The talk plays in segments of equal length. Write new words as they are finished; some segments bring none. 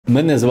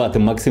Мене звати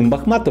Максим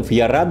Бахматов,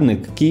 я радник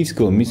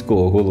Київського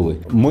міського голови.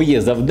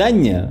 Моє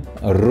завдання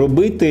 –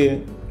 робити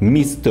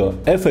місто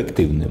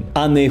ефективним,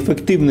 а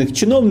неефективних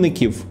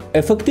чиновників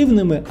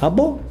ефективними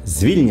або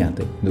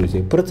звільняти.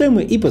 Друзі, про це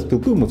ми і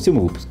поспілкуємо в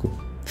цьому випуску.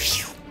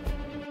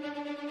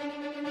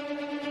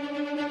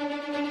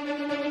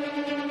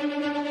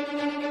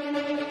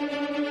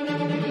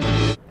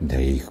 Да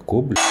я їх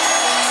коблю.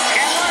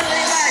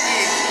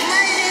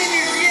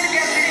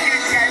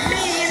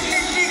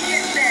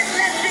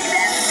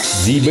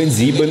 Sieben,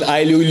 sieben,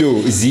 ein Lulu.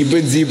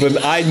 Sieben, sieben,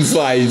 ein,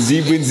 zwei.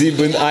 Sieben,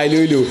 sieben, ein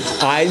Lulu.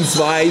 Ein,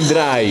 zwei,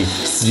 drei.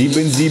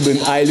 Sieben, sieben,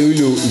 ein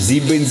Lulu.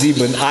 Sieben,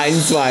 sieben, ein,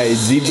 zwei.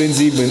 Sieben,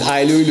 sieben,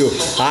 ein Lulu.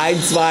 Ein,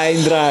 zwei,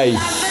 drei.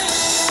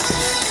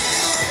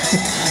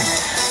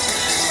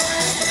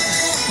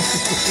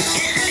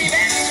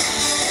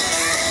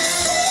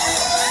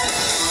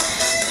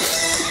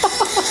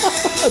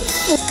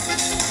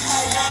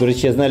 До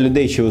речі, я знаю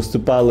людей, що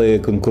виступали,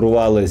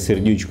 конкурували з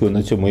Сердючкою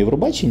на цьому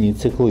Євробаченні.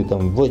 Це коли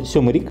там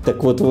 7-й рік.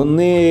 Так от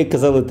вони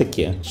казали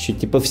таке, що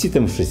типу всі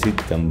там щось,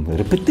 там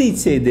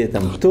репетиція йде,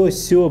 там то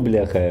сьо,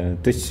 бляха,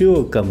 то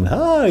сьо,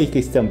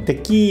 якісь там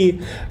такі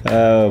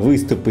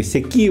виступи,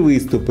 сякі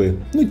виступи.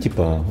 Ну,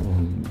 типа,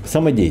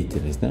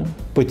 самодіяльність, да?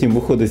 Потім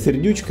виходить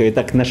Сердючка і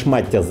так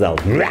нашмаття зал.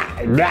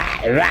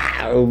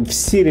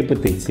 Всі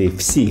репетиції,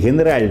 всі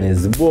генеральні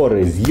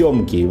збори,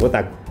 зйомки,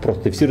 отак.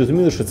 Просто всі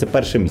розуміли, що це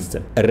перше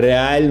місце.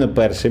 Реально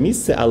перше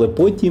місце, але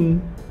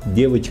потім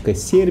дівчинка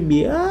з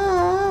Сербії,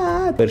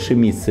 перше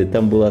місце.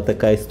 Там була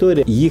така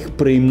історія. Їх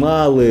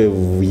приймали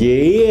в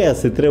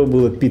ЄС і треба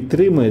було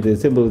підтримати.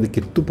 Це було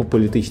таке тупо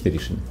політичне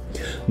рішення.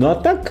 Ну а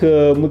так,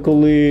 ми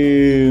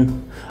коли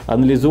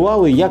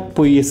аналізували, як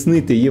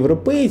пояснити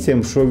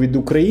європейцям, що від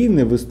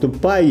України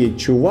виступає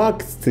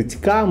чувак з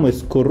цицьками,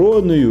 з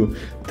короною,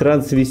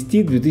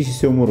 трансвестит у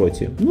 2007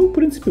 році. Ну, в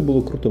принципі,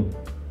 було круто.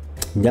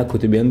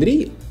 Дякую тобі,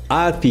 Андрій.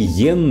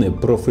 Офігенне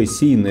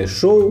професійне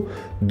шоу.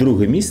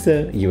 Друге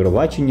місце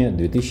Євробачення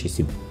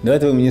 2007.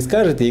 Давайте ви мені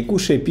скажете, яку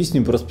ще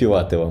пісню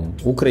проспівати вам.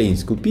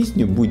 Українську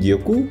пісню,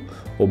 будь-яку.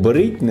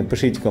 Оберіть,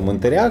 напишіть в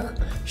коментарях,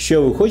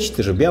 що ви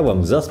хочете, щоб я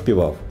вам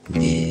заспівав.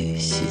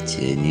 Месяц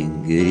не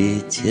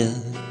грітять,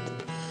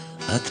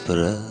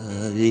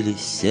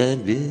 отправились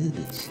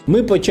обедать.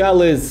 Ми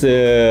почали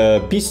з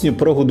пісню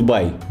про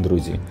гудбай,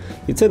 друзі.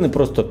 І це не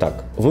просто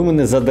так. Ви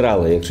мене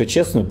задрали, якщо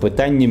чесно,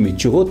 питаннями,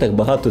 чого так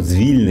багато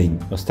звільнень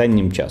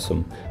останнім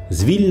часом.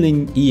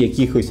 Звільнень і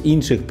якихось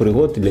інших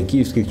пригод для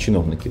київських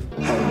чиновників.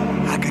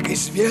 А як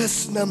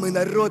известно, ми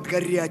народ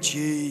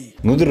гарячий.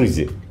 Ну,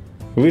 друзі,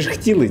 ви ж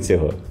хотіли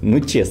цього?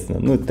 Ну, чесно,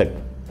 ну так,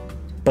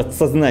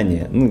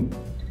 підсознання, ну,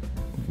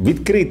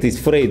 відкритись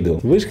Фрейду.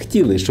 Ви ж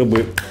хотіли, щоб...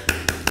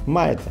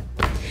 Маєте.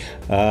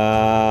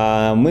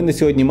 Ми на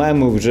сьогодні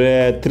маємо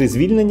вже 3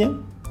 звільнення.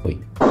 Ой.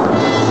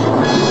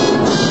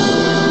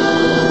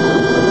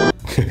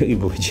 І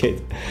вибачайте.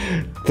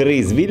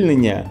 3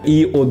 звільнення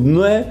і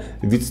одне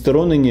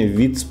відсторонення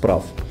від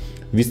справ.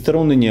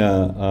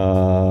 Відсторонення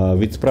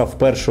від справ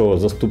першого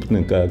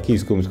заступника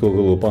Київського міського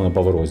голови пана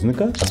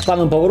Поворозніка. З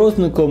паном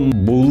Поворозником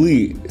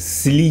були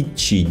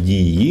слідчі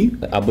дії,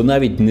 або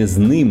навіть не з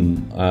ним,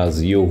 а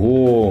з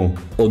його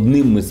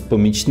одним із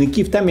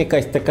помічників. Там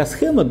якась така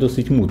схема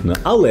досить мутна,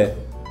 але...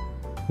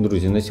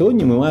 Друзі, на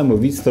сьогодні ми маємо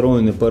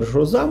відсторонення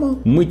першого зама.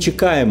 Ми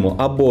чекаємо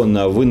або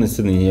на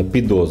винесення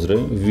підозри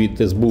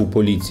від СБУ,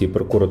 поліції,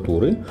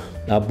 прокуратури,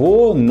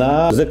 або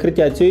на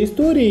закриття цієї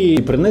історії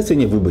і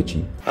принесення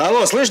вибачень. Алло,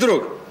 слышь,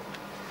 друг?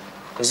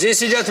 Здесь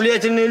сидят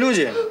влиятельные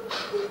люди.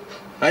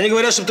 Они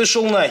говорят, чтобы ты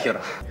шел нахер.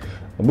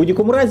 В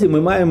будь-якому разі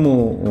ми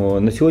маємо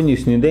на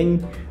сьогоднішній день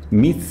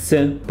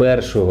місце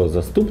першого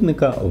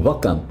заступника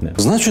вакантне.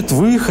 Значит,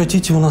 вы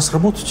хотите у нас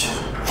работать?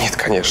 Нет,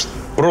 конечно.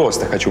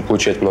 Просто хочу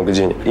получать много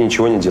денег и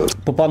ничего не делать.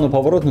 По пану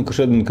Поворотнику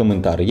ще один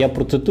коментар. Я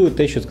процитую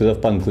те, що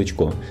сказав пан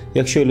Кличко.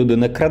 Якщо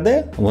людина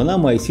краде, вона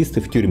має сісти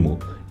в тюрму.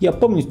 Я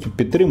повністю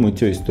підтримую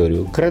цю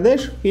історію.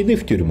 Крадеш – іди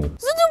в тюрму.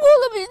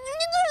 Задумала, блин,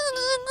 не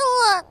нужно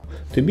шоколад.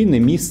 Тобі не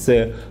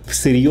місце в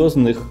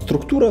серйозних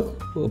структурах,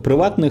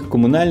 приватних,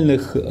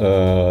 комунальних,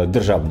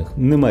 державних.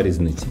 Нема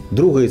різниці.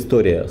 Друга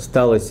історія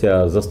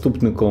сталася з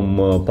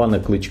заступником пана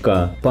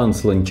Кличка пан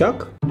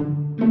Слончак.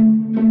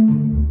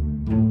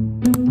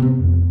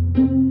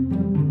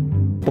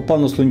 По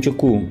пану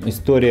Слончаку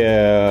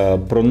історія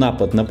про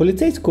напад на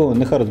поліцейського.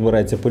 Нехай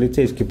розбирається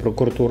поліцейський,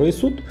 прокуратура і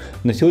суд.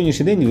 На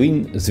сьогоднішній день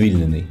він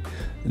звільнений.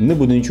 Не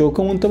буду нічого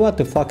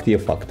коментувати, факт є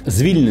факт.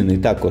 Звільнений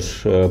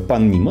також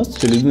пан Німас,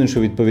 це людина, що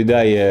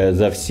відповідає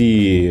за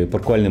всі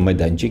паркувальні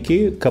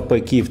майданчики, КП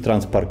Київ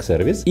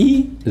Транспарксервіс.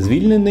 І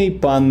звільнений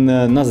пан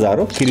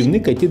Назаров,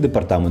 керівник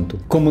ІТ-департаменту.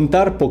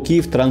 Коментар по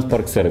Київ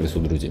Транспарксервісу,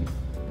 друзі.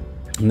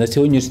 На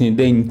сьогоднішній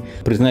день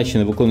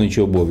призначено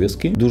виконуючий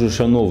обов'язки, дуже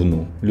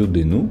шановну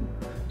людину,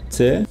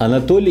 це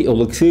Анатолій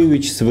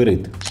Олексійович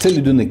Свирид. Це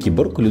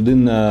людина-кіборг,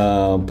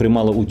 людина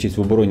приймала участь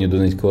в обороні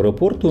Донецького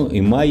аеропорту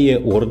і має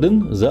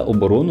орден за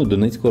оборону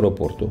Донецького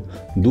аеропорту.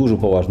 Дуже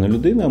поважна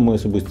людина, ми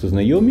особисто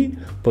знайомі,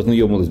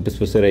 познайомились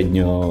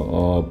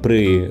безпосередньо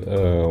при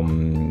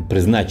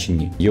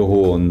призначенні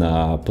його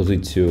на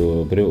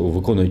позицію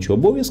виконуючого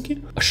обов'язки.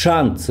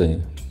 Шанси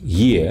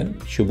є,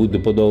 що буде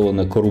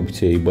подолана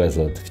корупція і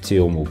безлад в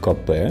цьому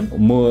КП.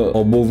 Ми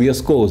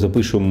обов'язково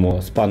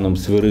запишемо з паном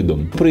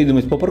Свиридом.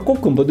 Приїдемось по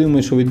парковкам,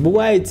 подивимося, що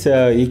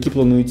відбувається, які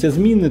плануються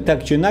зміни,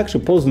 так чи інакше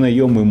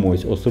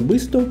познайомимось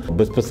особисто,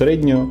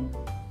 безпосередньо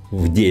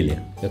в ділі,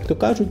 як то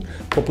кажуть.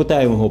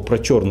 Попитаємо його про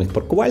чорних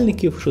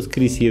паркувальників, що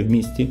скрізь є в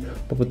місті,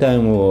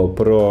 попитаємо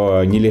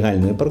про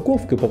нелегальні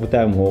парковки,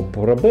 попитаємо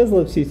про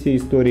безлад всі ці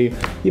історії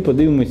і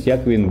подивимось,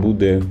 як він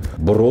буде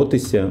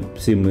боротися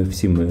з цими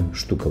всіми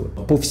штуками.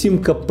 По всім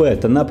КП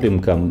та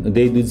напрямкам,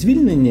 де йдуть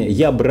звільнення,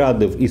 я б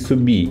радив і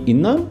собі, і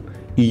нам,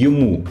 і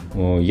йому,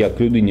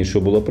 як людині,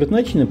 що було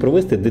призначено,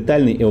 провести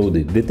детальний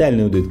аудит.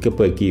 Детальний аудит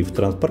КП «Київ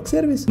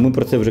Транспортсервіс». Ми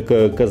про це вже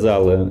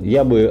казали.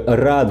 Я би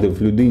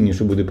радив людині,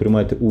 що буде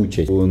приймати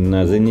участь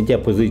на заняття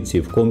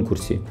позиції в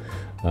конкурсі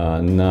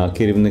на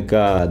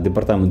керівника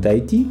департаменту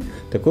IT,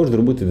 також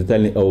зробити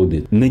детальний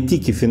аудит. Не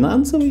тільки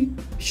фінансовий,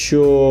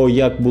 що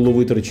як було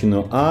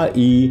витрачено, а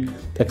і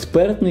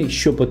експертний,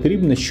 що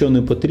потрібно, що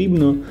не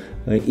потрібно,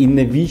 і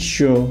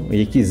навіщо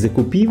якісь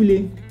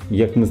закупівлі.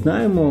 Як ми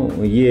знаємо,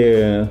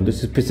 є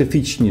досить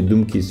специфічні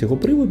думки з цього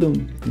приводу.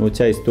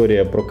 Оця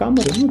історія про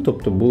камери,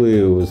 тобто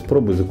були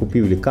спроби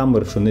закупівлі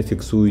камер, що не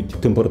фіксують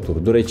температуру.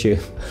 До речі,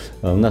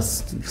 в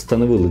нас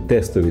встановили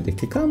тестові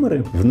такі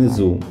камери.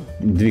 Внизу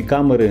 2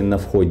 камери на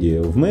вході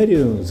в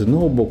мерію, з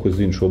одного боку,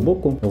 з іншого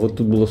боку. От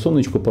тут було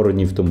сонечко пару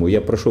днів тому.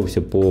 Я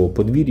пройшовся по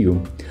подвір'ю,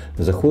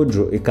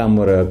 заходжу, і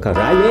камера каже: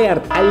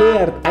 «Алерт!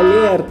 Алерт!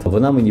 Алерт!»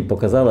 Вона мені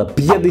показала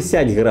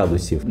 50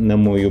 градусів на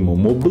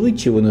моєму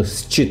обличчі. Вона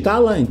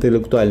считала,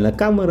 інтелектуальна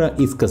камера,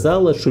 і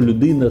сказала, що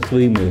людина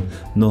своїми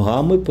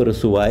ногами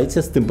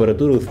пересувається з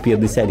температурою в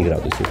 50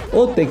 градусів.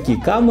 От такі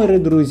камери,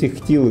 друзі,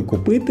 хотіли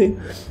купити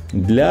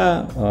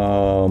для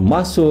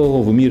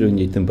масового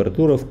вимірювання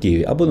температури в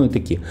Києві. Або не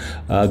такі.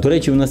 До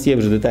речі, у нас є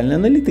вже детальна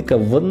аналітика,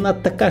 вона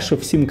така, що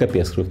всім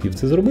капець хотів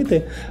це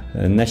зробити.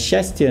 На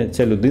щастя,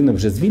 ця людина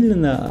вже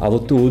звільнена, а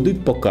от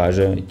аудит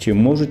покаже, чи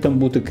можуть там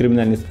бути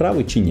кримінальні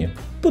справи, чи ні.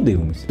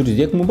 Подивимось. Друзі,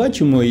 як ми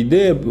бачимо,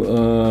 йде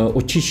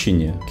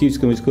очищення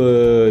Київської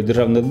міської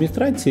державної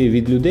адміністрації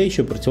від людей,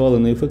 що працювали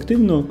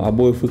неефективно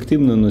або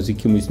ефективно, але з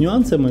якимись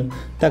нюансами.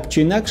 Так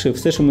чи інакше,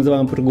 все, що ми з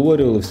вами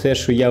проговорювали, все,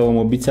 що я вам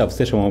обіцяв,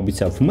 все, що вам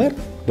обіцяв мер,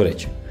 до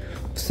речі,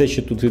 все,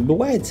 що тут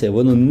відбувається,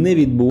 воно не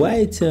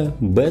відбувається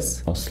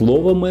без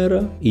слова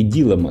мера і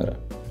діла мера.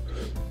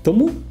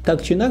 Тому,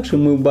 так чи інакше,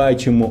 ми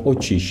бачимо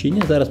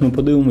очищення. Зараз ми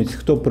подивимось,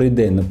 хто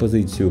прийде на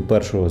позицію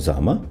першого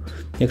зама,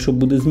 якщо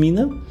буде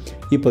зміна,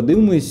 і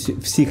подивимось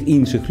всіх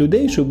інших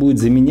людей, що будуть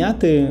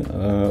заміняти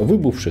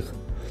вибувших.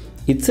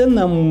 І це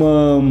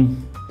нам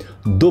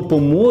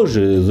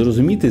допоможе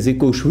зрозуміти, з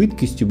якою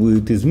швидкістю будуть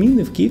йти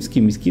зміни в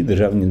Київській міській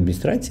державній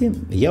адміністрації.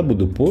 Я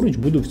буду поруч,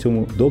 буду в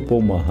цьому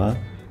допомагати.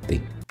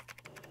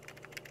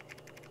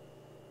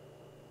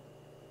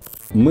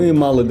 Ми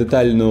мали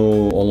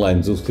детальну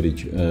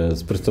онлайн-зустріч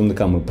з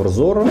представниками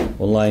Прозоро,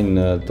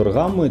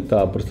 онлайн-торгами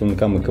та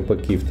представниками КП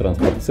 «Київ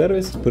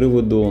Транспортсервіс з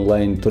приводу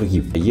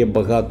онлайн-торгів. Є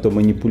багато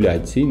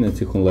маніпуляцій на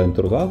цих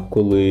онлайн-торгах,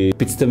 коли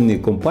підставні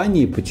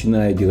компанії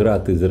починають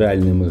грати з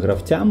реальними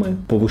гравцями,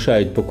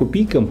 повишають по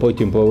копійкам,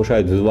 потім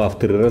повишають в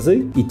 2-3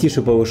 рази. І ті,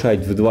 що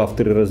повишають в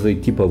 2-3 рази,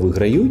 типа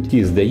виграють,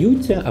 ті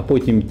здаються, а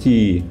потім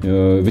ті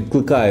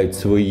відкликають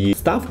свої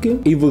ставки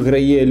і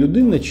виграє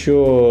людина,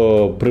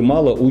 що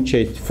приймала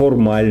участь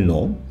формально.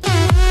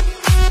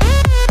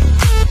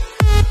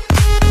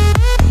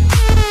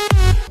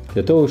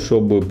 Для того,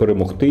 щоб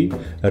перемогти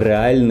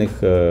реальних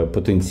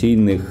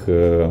потенційних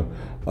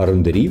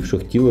орендарів, що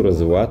хотіли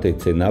розвивати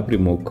цей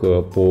напрямок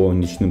по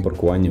нічним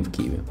паркуванням в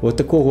Києві. Ось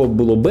такого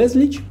було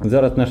безліч.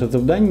 Зараз наше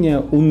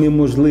завдання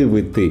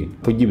унеможливити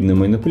подібне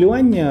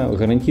маніпулювання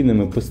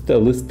гарантійними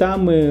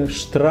листами,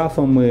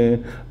 штрафами,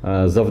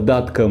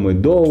 завдатками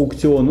до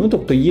аукціону.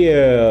 Тобто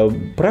є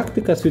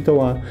практика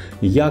світова,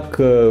 як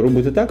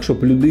робити так,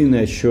 щоб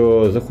людина,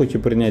 що захоче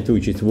прийняти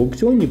участь в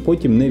аукціоні,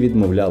 потім не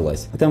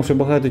відмовлялась. Там ще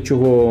багато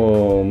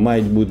чого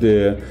має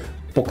бути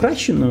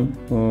покращено.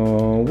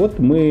 От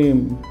ми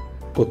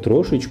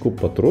потрошечку,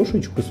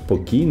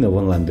 спокійно в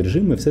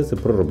онлайн-режимі все це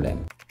проробляємо.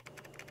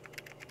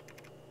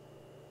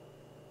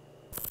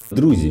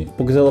 Друзі,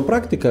 показала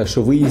практика,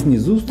 що виїзні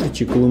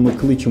зустрічі, коли ми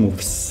кличемо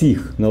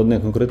всіх на одне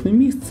конкретне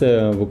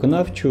місце,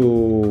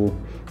 виконавчу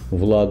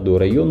владу,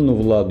 районну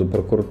владу,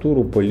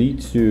 прокуратуру,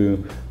 поліцію,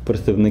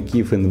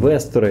 представників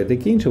інвестора і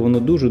таке інше, воно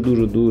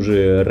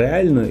дуже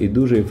реально і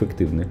дуже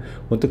ефективне.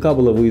 От така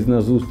була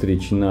виїзна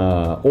зустріч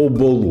на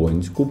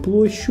Оболонську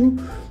площу.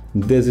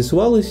 де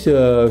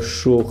з'ясувалося,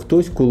 що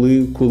хтось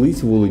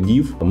колись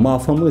володів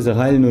мафами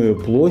загальною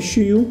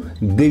площею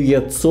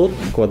 900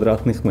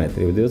 квадратних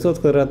метрів. 900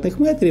 квадратних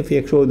метрів,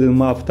 якщо один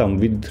маф там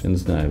від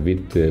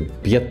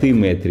 5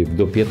 метрів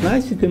до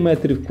 15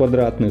 метрів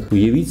квадратних,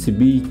 уявіть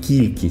собі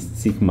кількість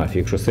цих мафів.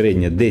 Якщо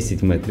середня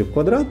 10 метрів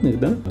квадратних,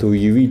 да, то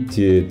уявіть,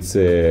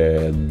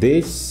 це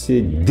десь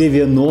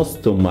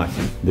 90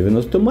 мафів.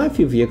 90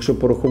 мафів, якщо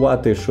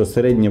порахувати, що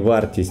середня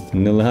вартість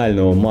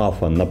нелегального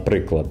мафа,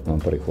 наприклад,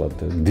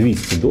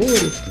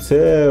 $200,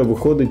 це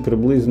виходить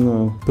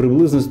приблизно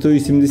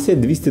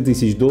 $170-200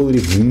 тисяч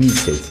в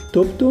місяць.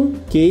 Тобто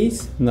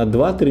кейс на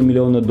 2-3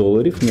 мільйони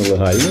доларів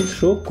нелегальних,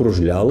 що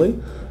кружляли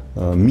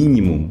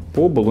мінімум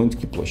по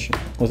Болонській площі.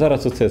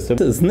 Зараз оце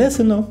все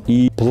знесено,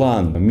 і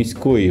план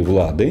міської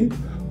влади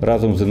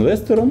разом з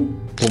інвестором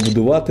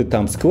побудувати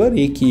там сквер,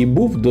 який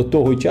був до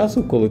того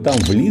часу, коли там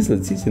влізли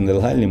ці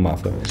нелегальні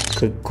мафи.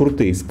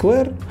 Крутий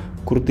сквер,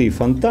 крутий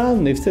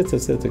фонтан, і все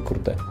це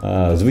круте.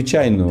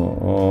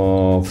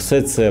 Звичайно,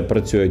 все це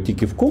працює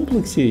тільки в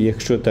комплексі,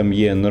 якщо там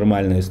є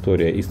нормальна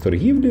історія із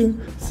торгівлею,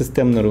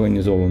 системно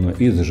організовано,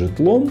 і з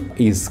житлом,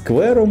 і з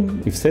сквером,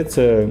 і все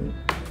це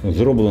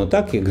зроблено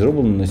так, як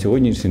зроблено на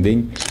сьогоднішній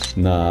день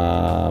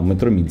на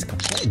метро Мінська.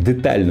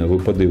 Детально ви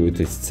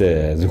подивитесь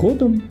це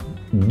згодом.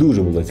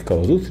 Дуже була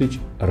цікава зустріч,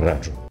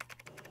 раджу.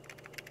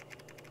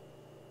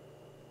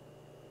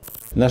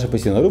 Наша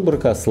постійна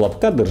рубрика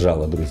 «Слабка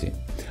держава», друзі.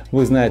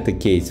 Ви знаєте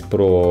кейс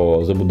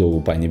про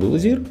забудову пані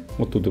Білозір.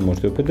 От тут ви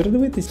можете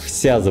передивитись.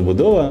 Вся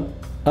забудова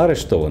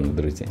арештована,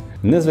 друзі.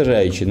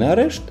 Незважаючи на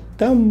арешт,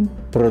 там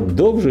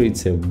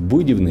продовжується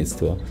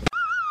будівництво.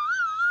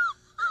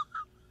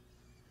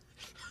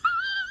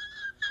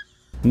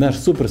 Наш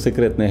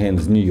суперсекретний агент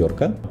з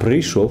Нью-Йорка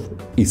прийшов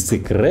і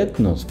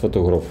секретно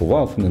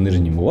сфотографував на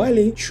нижньому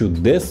валі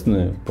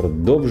чудесне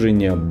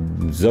продовження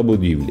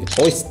забудівлі.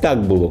 Ось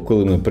так було,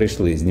 коли ми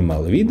прийшли і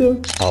знімали відео,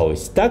 а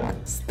ось так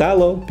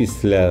стало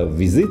після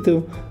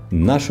візиту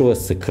нашого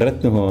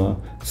секретного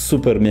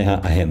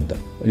супер-мега-агента.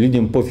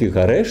 Людям пофіг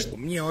арешт.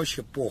 Мне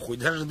вообще похуй,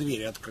 даже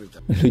дверь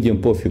открыта. Людям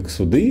пофіг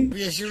суди.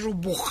 Я сижу,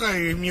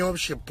 бухаю, и мне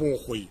вообще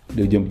похуй.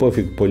 Людям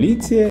пофіг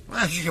поліція.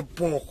 Вообще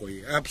похуй,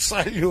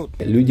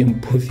 абсолютно. Людям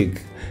пофіг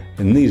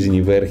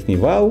нижній верхній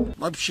вал.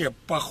 Вообще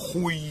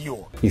похую.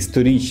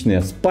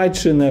 Історична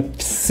спадщина.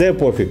 Все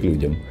пофіг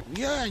людям.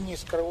 Я не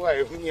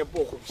скрываю, мне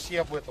похуй,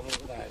 все об этом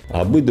знают.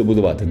 Аби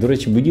добудувати. До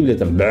речі, будівля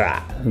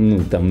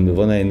там,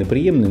 вона і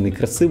неприємна, і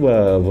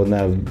некрасива,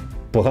 вона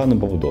погано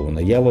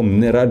побудована. Я вам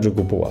не раджу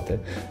купувати.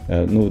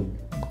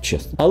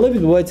 Чесно. Але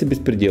відбувається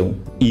безпреділ.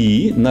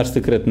 І наш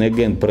секретний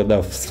агент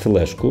передав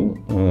флешку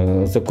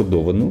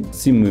закодовану з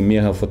цими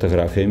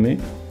мегафотографіями.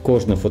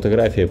 Кожна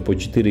фотографія по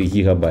 4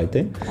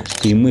 гігабайти.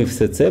 І ми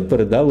все це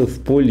передали в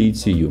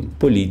поліцію.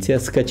 Поліція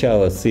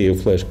скачала з цієї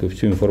флешки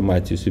всю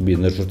інформацію собі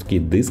на жорсткий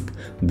диск.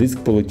 Диск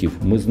полетів.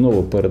 Ми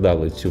знову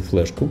передали цю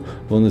флешку.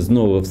 Вони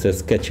знову все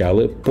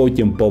скачали.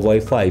 Потім по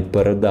Wi-Fi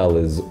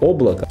передали з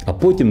облака. А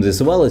потім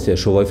з'ясувалося,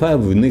 що Wi-Fi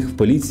в них в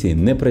поліції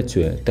не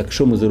працює. Так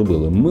що ми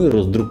зробили? Ми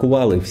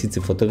роздрукували всі ці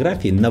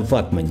фотографії на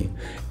ватмані.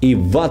 І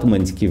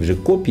ватманські вже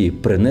копії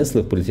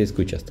принесли в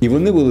поліцейську частину. І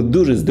вони були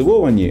дуже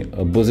здивовані,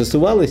 бо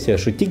з'ясувалося,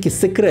 що тільки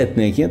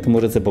секретний агент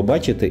може це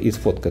побачити і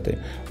сфоткати.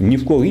 Ні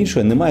в кого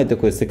іншого немає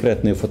такої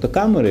секретної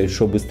фотокамери,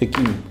 щоб з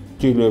таким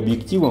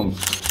телеоб'єктивом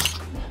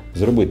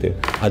зробити.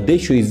 А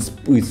дещо із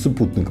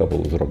супутника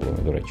було зроблено,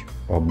 до речі.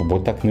 Бо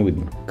так не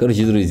видно.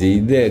 Коротше, друзі,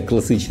 йде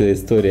класична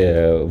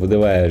історія,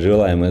 видаває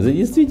желаємо за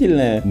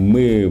дійсне.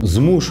 Ми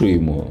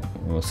змушуємо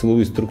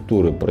силові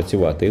структури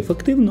працювати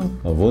ефективно.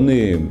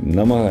 Вони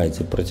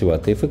намагаються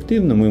працювати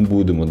ефективно, ми їм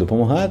будемо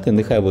допомагати.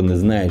 Нехай вони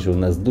знають, що у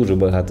нас дуже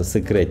багато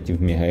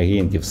секретів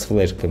мегаагентів з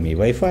флешками і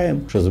вайфаєм,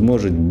 що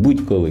зможуть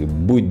будь-коли,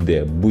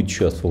 будь-де,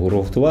 будь-що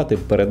сфотографувати,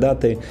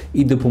 передати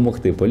і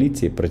допомогти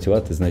поліції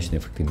працювати значно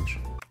ефективніше.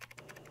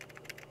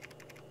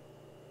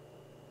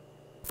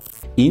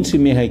 Інший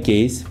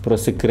мегакейс про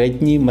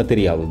секретні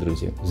матеріали,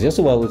 друзі.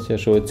 З'ясувалося,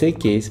 що оцей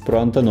кейс про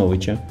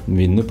Антоновича,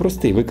 він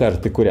непростий. Ви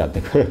кажете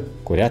курятник.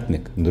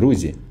 Курятник,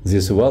 друзі.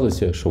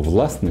 З'ясувалося, що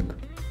власник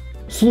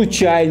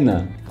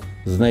случайно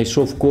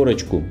знайшов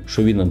корочку,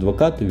 що він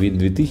адвокат від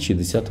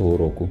 2010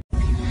 року.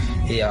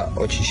 Я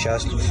очень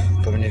счастлив,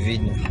 что меня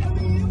видно.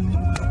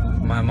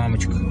 Моя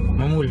мамочка.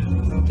 Мамуль,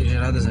 ты же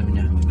рада за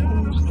меня?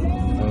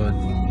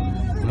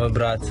 Вот. Мой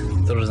брат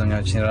тоже за меня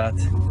очень рад.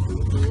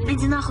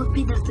 Иди нахуй,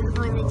 пидор ты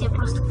гнойный, тебе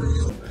просто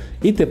повезло.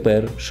 І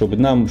тепер, щоб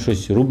нам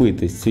щось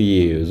робити з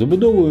цією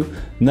забудовою,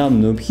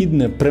 нам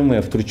необхідне пряме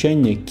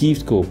втручання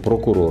київського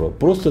прокурора.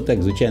 Просто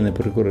так звичайні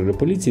прокурори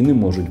поліції не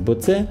можуть, бо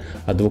це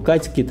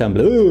адвокатські там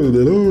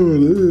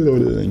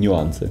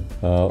нюанси.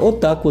 От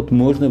так от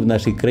можна в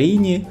нашій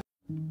країні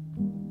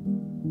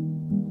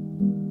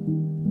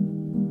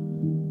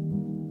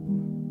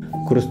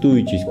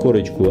користуючись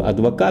корочкою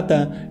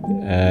адвоката,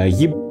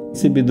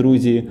 собі,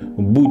 друзі,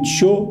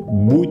 будь-що,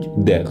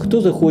 будь-де.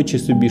 Хто захоче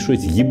собі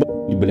щось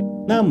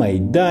на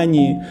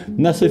Майдані,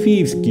 на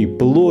Софіївській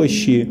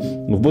площі,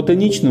 в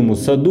Ботанічному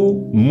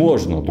саду,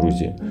 можна,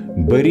 друзі.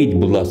 Беріть,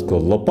 будь ласка,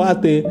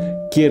 лопати,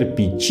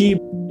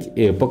 кирпичі,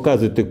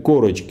 показуйте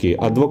корочки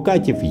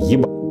адвокатів,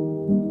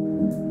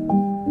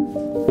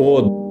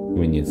 От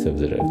мені це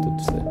вже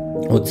тут все.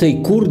 Оцей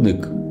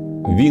курник,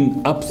 він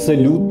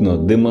абсолютно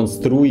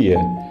демонструє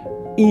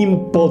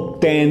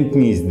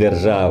імпотентність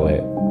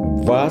держави.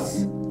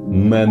 Вас,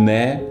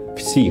 мене,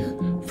 всіх.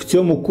 В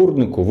цьому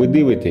курнику ви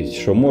дивитесь,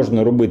 що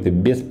можна робити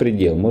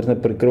безпреділ, можна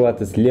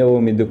прикриватись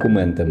лівими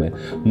документами,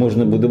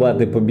 можна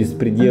будувати по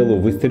безпреділу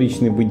в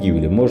історичній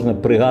будівлі, можна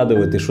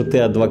пригадувати, що ти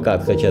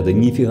адвокат, хоча ти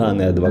ніфіга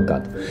не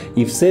адвокат.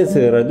 І все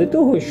це ради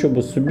того,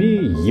 щоб собі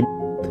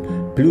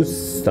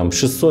плюс там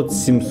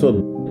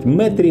 600-700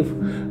 метрів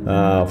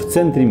в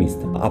центрі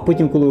міста. А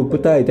потім, коли ви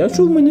питаєте, а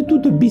що в мене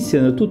тут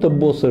обіцяно, тут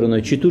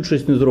обосрано, чи тут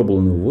щось не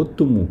зроблено? От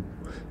тому.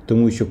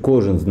 Тому що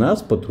кожен з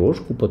нас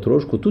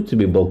потрошку, тут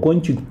собі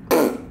балкончик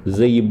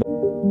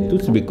заїбав,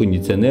 тут собі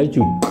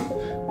кондиціонерчик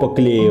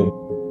поклеїв,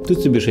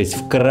 тут собі щось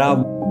вкрав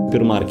в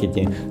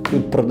супермаркеті,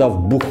 тут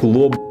продав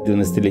бухло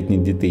 12-літній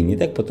дитині. І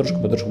так потрошку.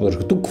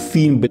 Тут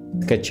фільм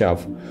качав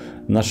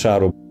на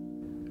шару.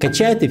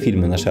 Качаєте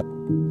фільми на шару?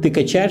 Ти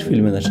качаєш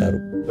фільми на шару?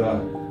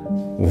 Так.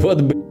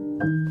 Вот,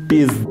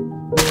 пізд.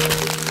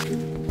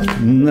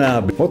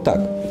 На,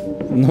 отак.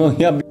 Ну,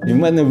 в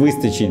мене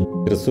вистачить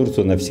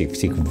ресурсу на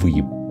всіх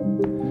виїб.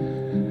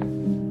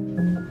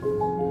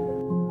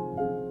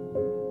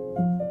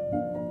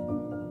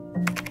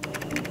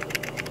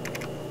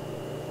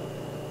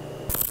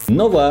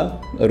 Нова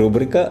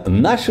рубрика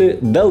 «Наші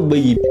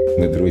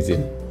долбоєбні друзі».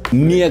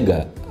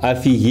 Мега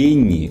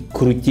офігенні,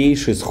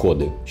 крутейші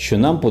сходи, що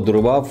нам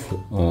подарував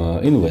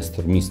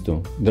інвестор місту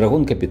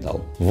Драгон Капітал.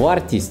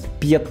 Вартість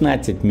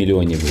 15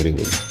 мільйонів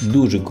гривень.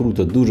 Дуже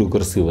круто, дуже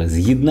красиво.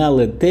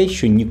 З'єднали те,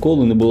 що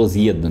ніколи не було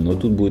з'єднано.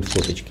 Тут будуть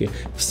фоточки.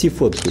 Всі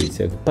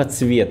фоткаються.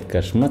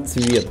 Підсвітка,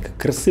 шматцвітка.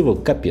 Красиво,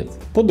 капець.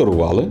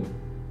 Подарували.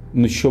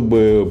 Ну, щоб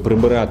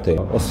прибирати,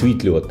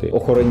 освітлювати,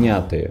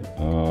 охороняти,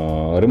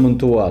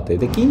 ремонтувати і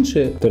таке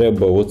інше,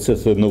 треба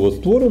оце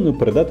новостворене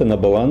передати на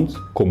баланс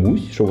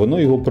комусь, щоб воно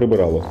його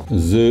прибирало.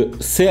 З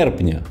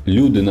серпня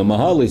люди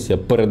намагалися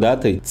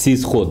передати ці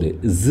сходи.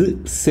 З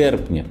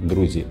серпня,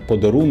 друзі,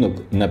 подарунок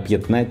на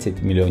 15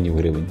 мільйонів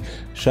гривень.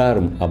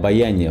 Шарм,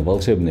 обаяння,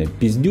 волшебне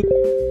піздю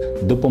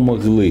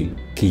допомогли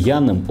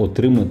киянам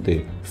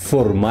отримати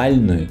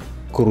формальні,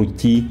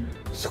 круті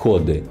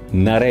сходи.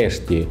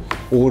 Нарешті.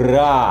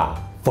 Ура!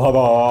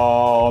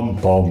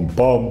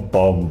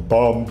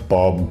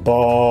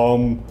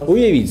 Пам-пам-пам-пам-пам-пам-пам.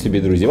 Уявіть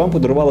собі, друзі, вам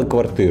подарували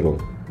квартиру.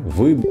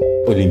 Ви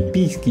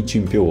олімпійські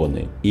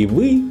чемпіони. І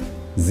ви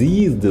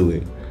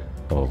з'їздили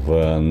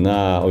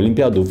на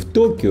Олімпіаду в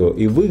Токіо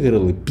і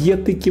виграли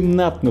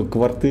 5-кімнатну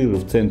квартиру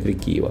в центрі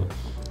Києва.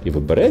 І ви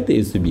берете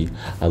її собі,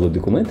 але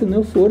документи не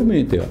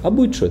оформлюєте. А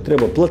будь-що,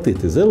 треба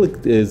платити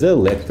за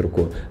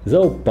електрику, за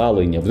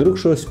опалення, вдруг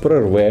щось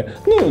прорве.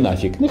 Ну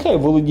нафіг, нехай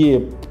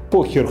володіє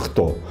похер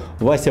хто,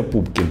 Вася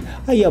Пупкін,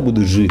 а я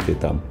буду жити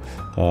там.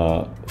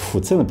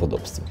 Це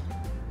неподобство.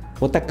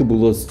 Отак і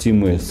було з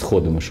цими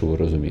сходами, що ви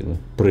розуміли.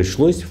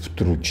 Прийшлось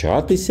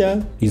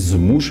втручатися і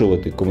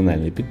змушувати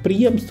комунальні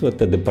підприємства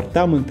та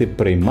департаменти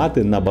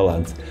приймати на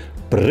баланс.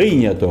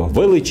 Прийнято!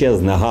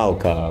 Величезна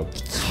галка!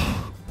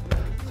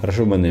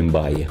 Хорошо в мене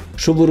імба є.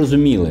 Щоб ви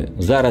розуміли,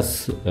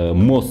 зараз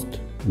мост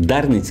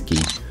Дарницький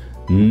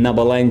на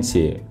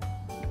балансі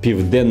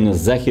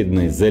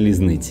Південно-Західної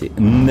залізниці,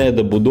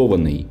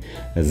 недобудований,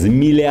 з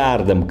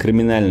мільярдом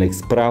кримінальних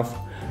справ,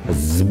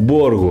 з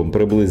боргом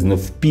приблизно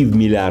в 500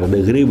 мільярда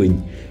гривень.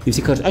 І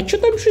всі кажуть, а що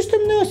там щось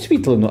там не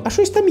освітлено, а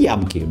щось там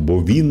ямки? Бо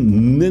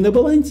він не на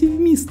балансі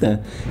міста.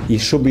 І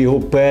щоб його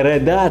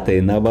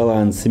передати на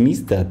баланс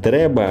міста,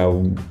 треба...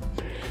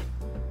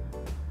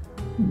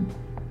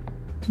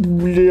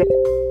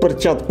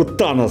 перчатку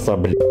Таноса,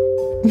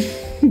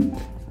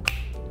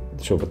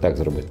 щоб так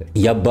зробити.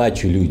 Я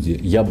бачу, люди,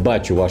 я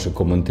бачу ваші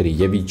коментарі,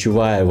 я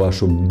відчуваю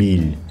вашу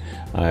біль,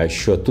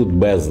 що тут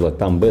безлад,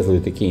 там безлад і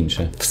таке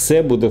інше.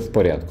 Все буде в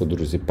порядку,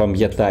 друзі.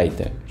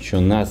 Пам'ятайте,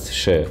 що нас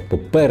ще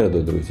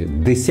попереду, друзі,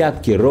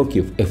 десятки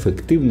років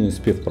ефективної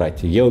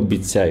співпраці. Я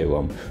обіцяю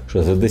вам,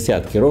 що за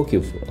десятки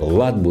років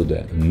лад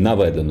буде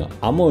наведено,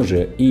 а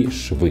може і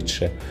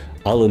швидше,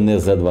 але не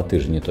за 2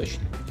 тижні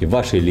точно. І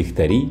ваші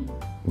ліхтарі,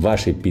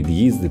 ваші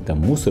під'їзди та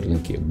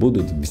мусорники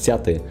будуть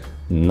взяти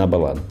на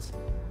баланс.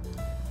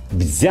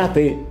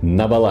 Взяти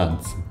на баланс,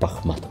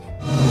 Бахматов.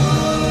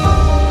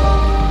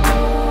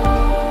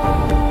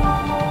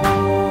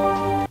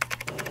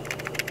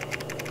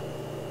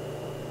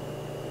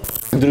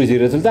 Друзі,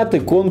 результати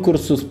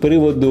конкурсу з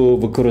приводу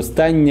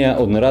використання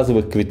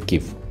одноразових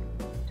квитків.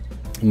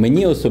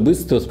 Мені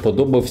особисто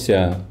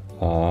сподобався,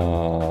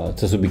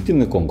 це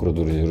суб'єктивний конкурс,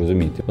 друзі,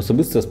 розумієте.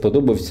 Особисто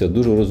сподобався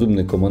дуже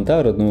розумний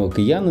коментар одного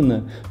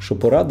киянина, що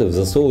порадив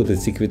засовувати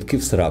ці квитки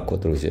в сраку,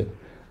 друзі.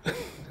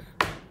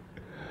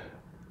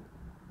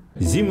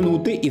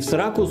 Зімнути і в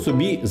сраку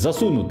собі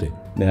засунути.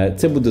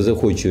 Це буде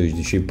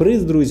заохочуючий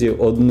приз, друзі.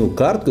 Одну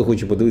картку,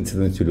 хочу подивитися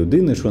на цю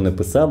людину, що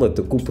написала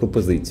таку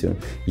пропозицію.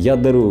 Я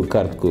дарую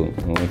картку,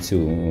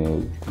 оцю,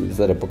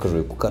 зараз покажу,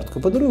 яку картку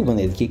подарую. У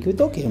мене є такий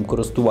квіток, я їм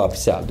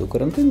користувався до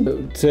карантину.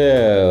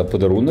 Це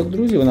подарунок,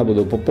 друзі, вона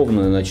буде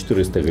поповнена на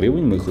 400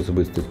 гривень, моїх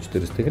особистих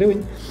 400 гривень.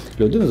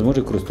 Людина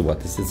зможе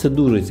користуватися. Це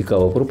дуже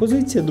цікава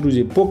пропозиція,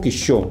 друзі. Поки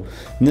що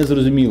не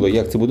зрозуміло,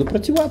 як це буде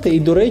працювати. І,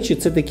 до речі,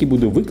 це таки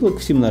буде виклик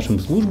всім нашим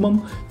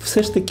службам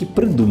все ж таки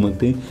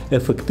придумати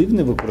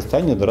ефективне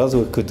використання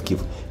одноразових квитків.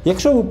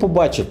 Якщо ви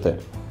побачите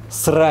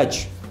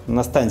срач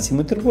на станції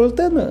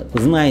метрополітена,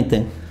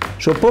 знайте,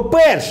 що,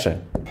 по-перше,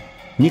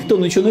 ніхто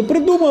нічого не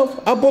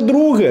придумав, а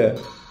по-друге,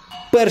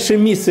 перше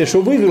місце,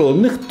 що виграло,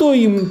 ніхто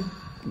їм...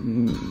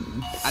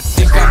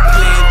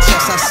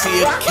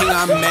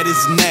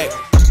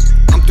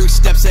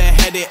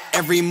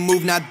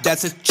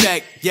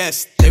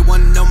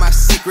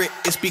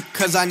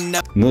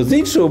 Ну, з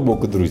іншого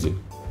боку, друзі,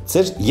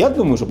 це ж, я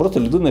думаю, що просто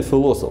людина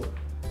філософ.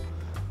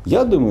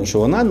 Я думаю, що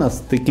вона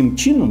нас таким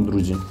чином,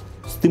 друзі,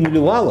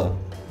 стимулювала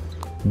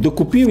до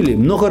купівлі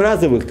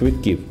многоразових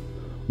квитків.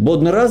 Бо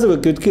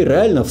одноразові квитки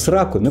реально в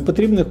сраку, не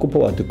потрібно їх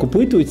купувати.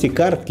 Купуйте ці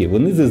картки,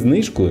 вони зі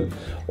знижкою.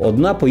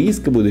 Одна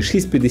поїздка буде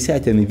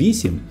 6,50, а не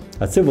 8,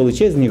 а це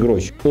величезні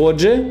гроші.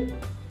 Отже,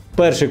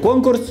 перший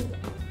конкурс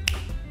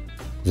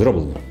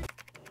зроблено.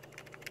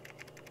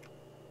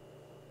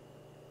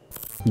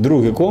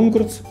 Другий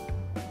конкурс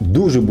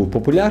дуже був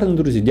популярний,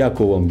 друзі.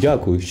 Дякую вам,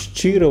 дякую,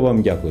 щиро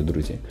вам дякую,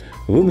 друзі.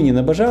 Ви мені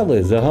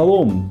набажали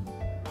загалом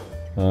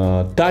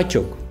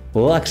тачок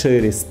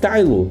лакшері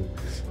стайлу.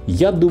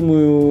 Я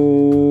думаю,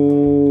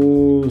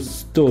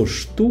 100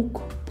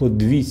 штук, по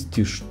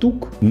 200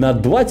 штук. На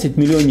 20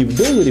 мільйонів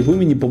доларів ви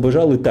мені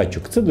побажали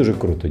тачок. Це дуже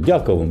круто.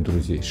 Дякую вам,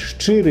 друзі.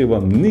 Щирий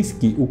вам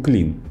низький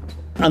уклін.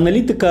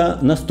 Аналітика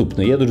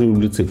наступна, я дуже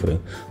люблю цифри.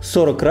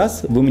 40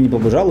 раз ви мені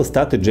побажали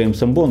стати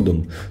Джеймсом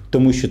Бондом,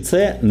 тому що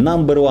це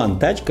number one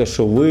тачка,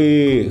 що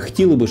ви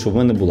хотіли би, щоб в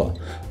мене була.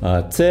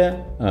 Це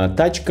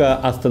тачка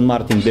Aston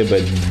Martin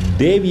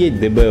DB9,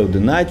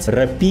 DB11,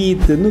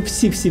 Rapid, ну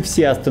всі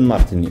Aston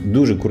Martin,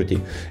 дуже круті.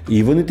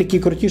 І вони такі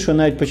круті, що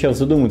навіть почав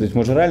задумуватись,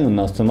 може реально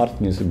на Aston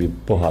Martin собі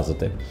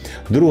погазити.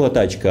 Друга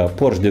тачка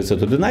Porsche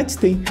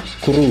 911,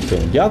 круто,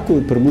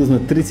 дякую, приблизно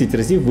 30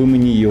 разів ви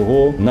мені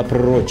його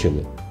напророчили.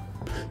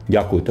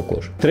 Дякую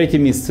також. Третє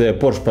місце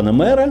Porsche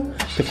Panamera.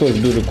 Також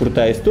дуже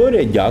крута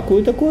історія.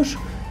 Дякую також.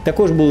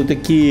 Також були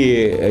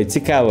такі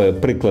цікаві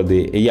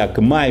приклади, як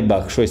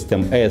Maybach, щось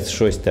там S,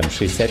 щось там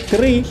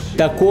 63.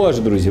 Також,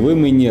 друзі, ви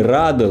мені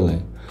радили,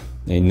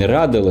 не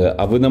радили,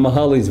 а ви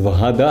намагались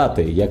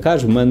вгадати, яка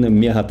ж в мене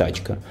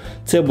мегатачка.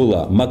 Це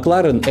була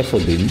McLaren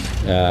F1,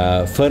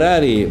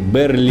 Ferrari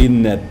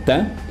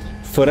Berlinetta,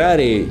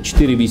 Ferrari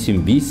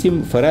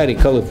 488,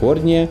 Ferrari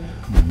California,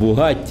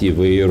 Bugatti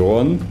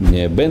Veyron,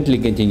 Bentley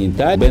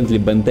Continental,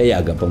 Bentley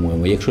Bentayga,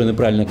 по-моєму. Якщо я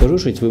неправильно кажу,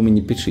 щось ви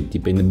мені пишіть.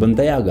 Типу не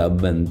Bentayga, а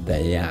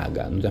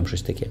Bentayga. Ну там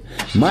щось таке.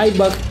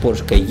 Maybach,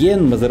 Porsche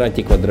Cayenne,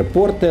 Maserati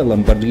Quattroporte,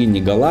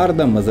 Lamborghini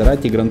Gallardo,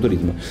 Maserati Gran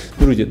Turismo.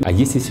 Друзі, а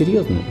якщо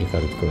серйозно, я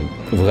кажу,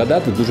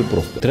 вгадати дуже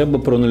просто. Треба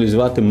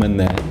проаналізувати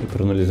мене і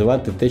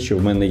проаналізувати те, що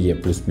в мене є,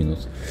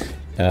 плюс-мінус.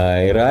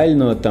 І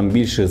реально там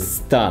більше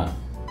 100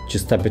 чи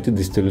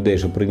 150 людей,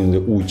 що прийняли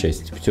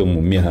участь в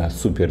цьому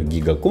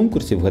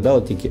мега-супер-гіга-конкурсі,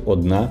 вгадала тільки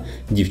одна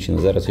дівчина,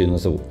 зараз її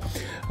назову.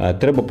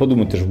 Треба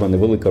подумати, що в мене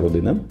велика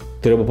родина.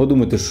 Треба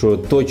подумати, що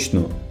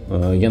точно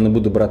я не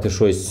буду брати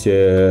щось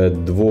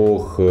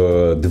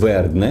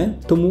двохдверне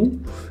тому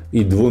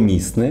і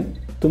двомісне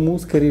тому,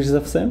 скоріш за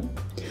все.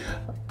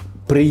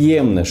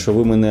 Приємно, що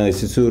ви мене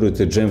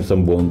асоціюєте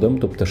Джеймсом Бондом,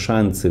 тобто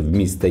шанси в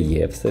міста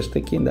є все ж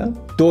таки, да?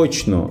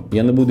 Точно,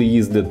 я не буду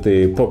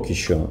їздити поки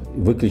що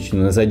виключно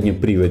на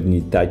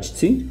задньопривідній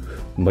тачці,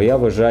 бо я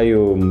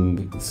вважаю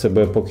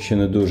себе поки що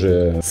не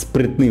дуже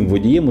спритним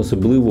водієм,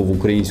 особливо в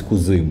українську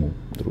зиму,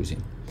 друзі.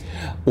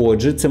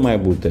 Отже, це має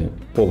бути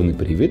повний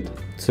привід,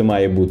 це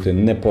має бути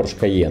не Porsche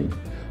Cayenne,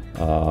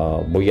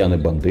 бо я не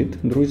бандит,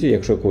 друзі.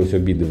 Якщо когось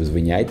обідав,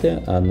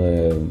 звиняйте, а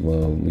не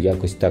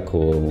якось так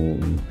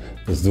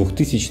з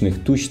 2000-х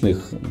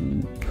тучних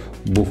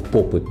був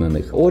попит на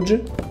них. Отже,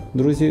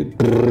 друзі,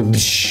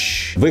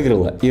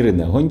 виграла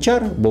Ірина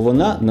Гончар, бо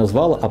вона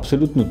назвала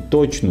абсолютно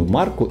точну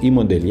марку і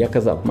модель. Я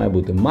казав, має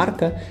бути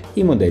марка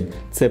і модель.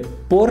 Це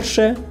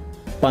Porsche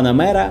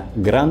Panamera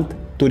Gran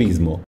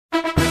Turismo.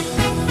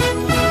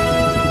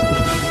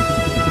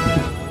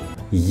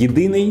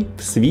 Єдиний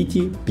в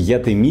світі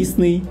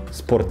п'ятимісний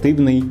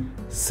спортивний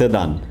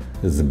седан.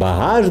 З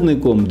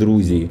багажником,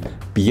 друзі,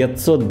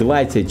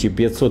 520 чи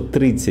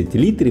 530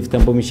 літрів,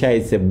 там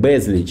поміщається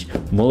безліч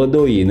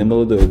молодої і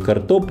немолодої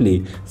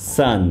картоплі,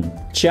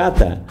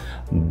 санчата,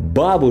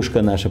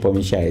 бабушка наша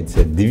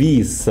поміщається,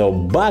 2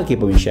 собаки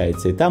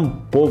поміщаються, і там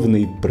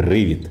повний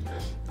привід.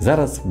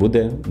 Зараз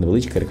буде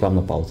невеличка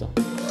рекламна пауза.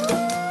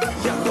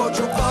 Я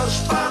хочу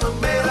Porsche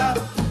Panamera,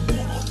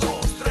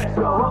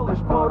 всього лиш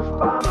Porsche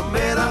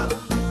Panamera,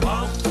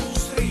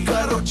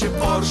 короче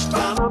Porsche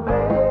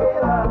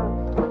Panamera,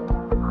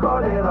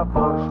 холера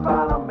Porsche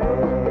Panamera.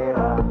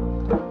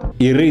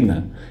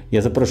 Ірина,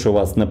 я запрошую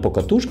вас на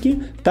покатушки.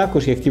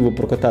 Також я хотів би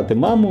прокатати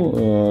маму,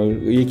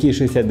 якій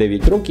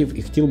 69 років,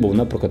 і хотів би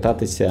вона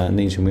прокататися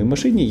на іншій моїй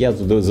машині. Я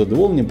з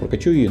задоволенням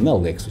прокачу її на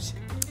Лексусі.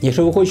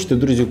 Якщо ви хочете,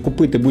 друзі,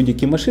 купити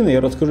будь-які машини,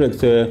 я розкажу, як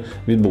це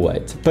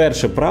відбувається.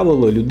 Перше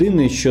правило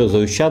людини, що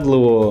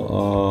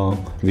заощадливо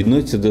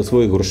відноситься до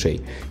своїх грошей.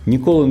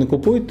 Ніколи не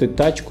купуйте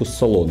тачку з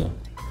салона.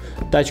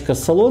 Тачка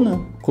з салона,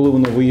 коли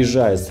вона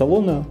виїжджає з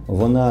салона,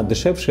 вона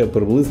дешевше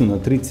приблизно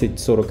на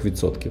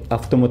 30-40%.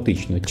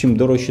 Автоматично. Чим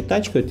дорожча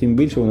тачка, тим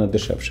більше вона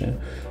дешевше.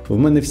 В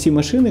мене всі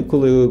машини,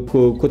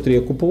 котрі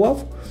я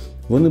купував,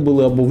 вони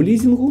були або в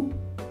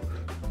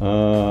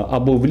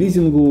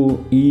лізингу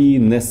і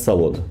не з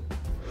салону.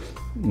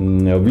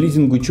 В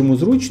лізингу чому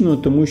зручно?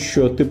 Тому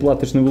що ти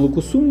платиш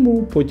невелику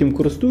суму, потім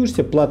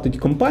користуєшся, платить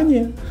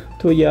компанія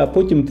твоя,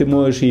 потім ти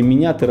можеш її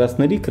міняти раз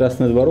на рік, раз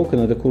на 2 роки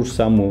на таку ж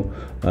саму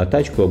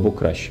тачку або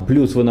краще.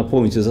 Плюс вона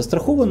повністю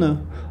застрахована,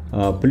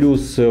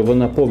 плюс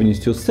вона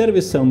повністю з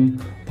сервісом,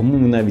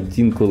 по-моєму, навіть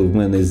інколи в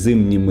мене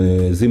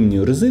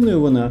зимньою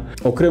резиною вона.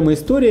 Окрема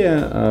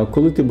історія,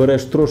 коли ти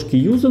береш трошки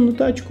юзану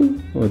тачку,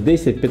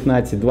 10,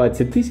 15,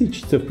 20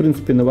 тисяч, це в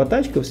принципі нова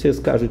тачка, все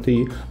скажуть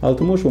її, але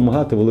ти можеш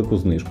вимагати велику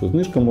знижку.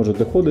 Знижка може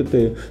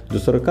доходити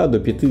до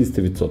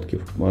 40-50%.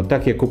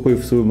 Так я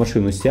купив свою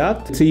машину Seat.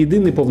 Це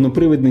єдиний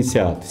повнопривідний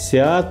Seat.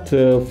 Seat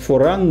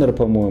Forerunner,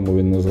 по-моєму,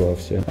 він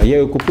називався. А я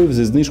його купив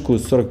зі знижкою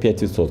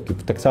 45%.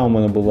 Так само в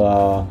мене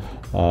була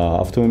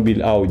автомобіль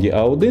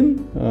Audi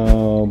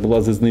A1,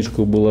 була зі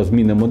знижкою, була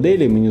зміна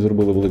моделі, мені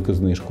зробили велику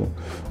знижку.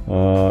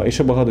 І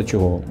ще багато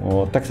чого.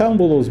 Так само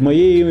було з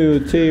моєю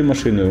цією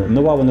машиною.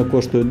 Нова вона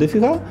коштує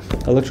дофіга,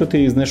 але якщо ти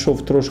її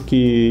знайшов трошки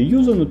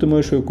юзану, ти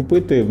можеш її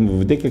купити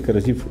в декілька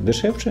разів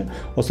дешевше,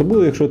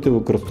 особливо якщо ти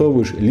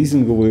використовуєш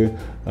лізингові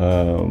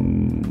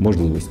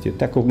можливості.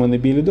 Так як в мене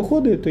білі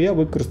доходи, то я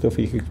використав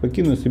їх і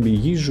спокійно собі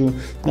їжджу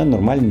на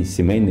нормальній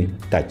сімейній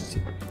тачці.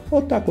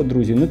 Отак от,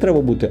 друзі, не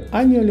треба бути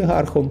ані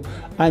олігархом,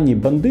 ані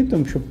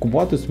бандитом, щоб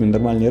купувати собі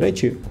нормальні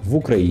речі в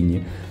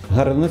Україні.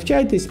 Гарно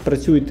навчайтесь,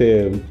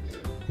 працюйте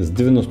з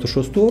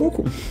 96-го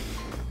року,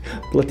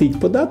 платіть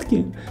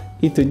податки,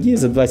 і тоді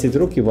за 20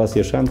 років у вас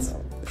є шанс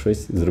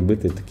щось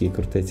зробити таке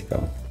круте,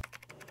 цікаве.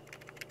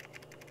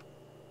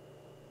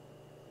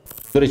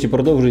 До речі,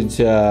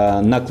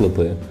 продовжуються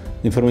наклепи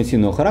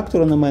інформаційного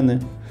характеру на мене.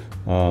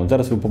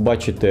 Зараз ви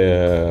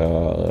побачите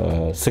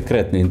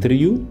секретне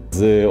інтерв'ю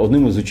з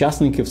одним із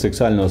учасників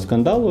сексуального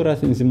скандалу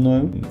разом зі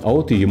мною, а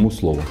от і йому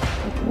слово.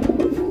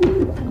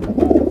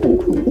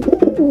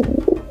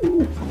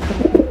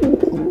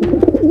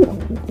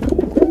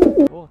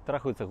 О,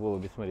 трахаються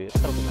голуби, смотри.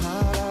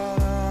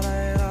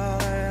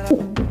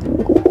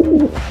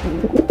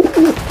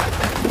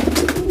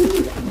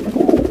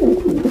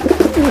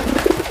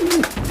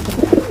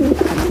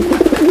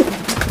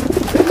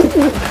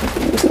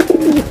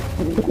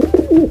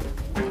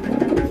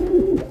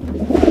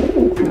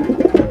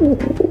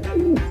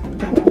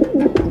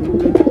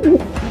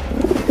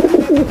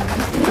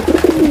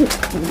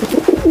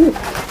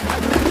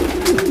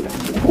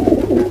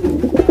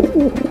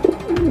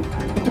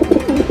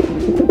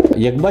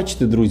 Як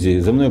бачите,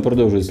 друзі, за мною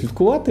продовжують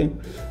слідкувати,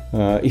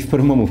 і в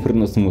прямому, в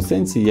переносному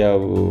сенсі, я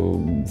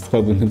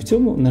впевнений в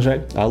цьому, на жаль.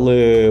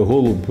 Але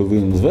голуб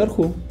він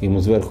зверху,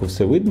 йому зверху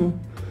все видно,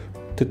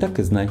 ти так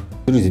і знай.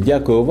 Друзі,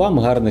 дякую вам,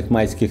 гарних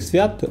майських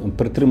свят,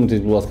 притримуйтесь,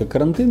 будь ласка,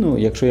 карантину,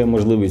 якщо є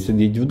можливість,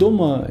 сидіть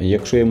вдома,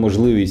 якщо є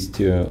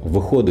можливість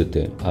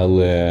виходити,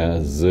 але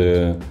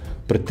з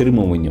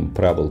притримуванням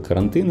правил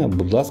карантину,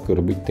 будь ласка,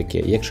 робіть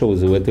таке. Якщо ви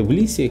живете в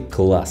лісі,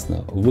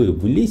 класно. Ви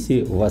в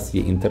лісі, у вас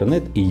є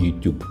інтернет і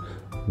YouTube.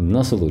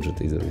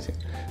 Насолоджуйтесь, друзі.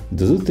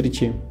 До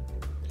зустрічі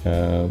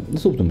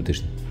наступному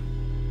тижні.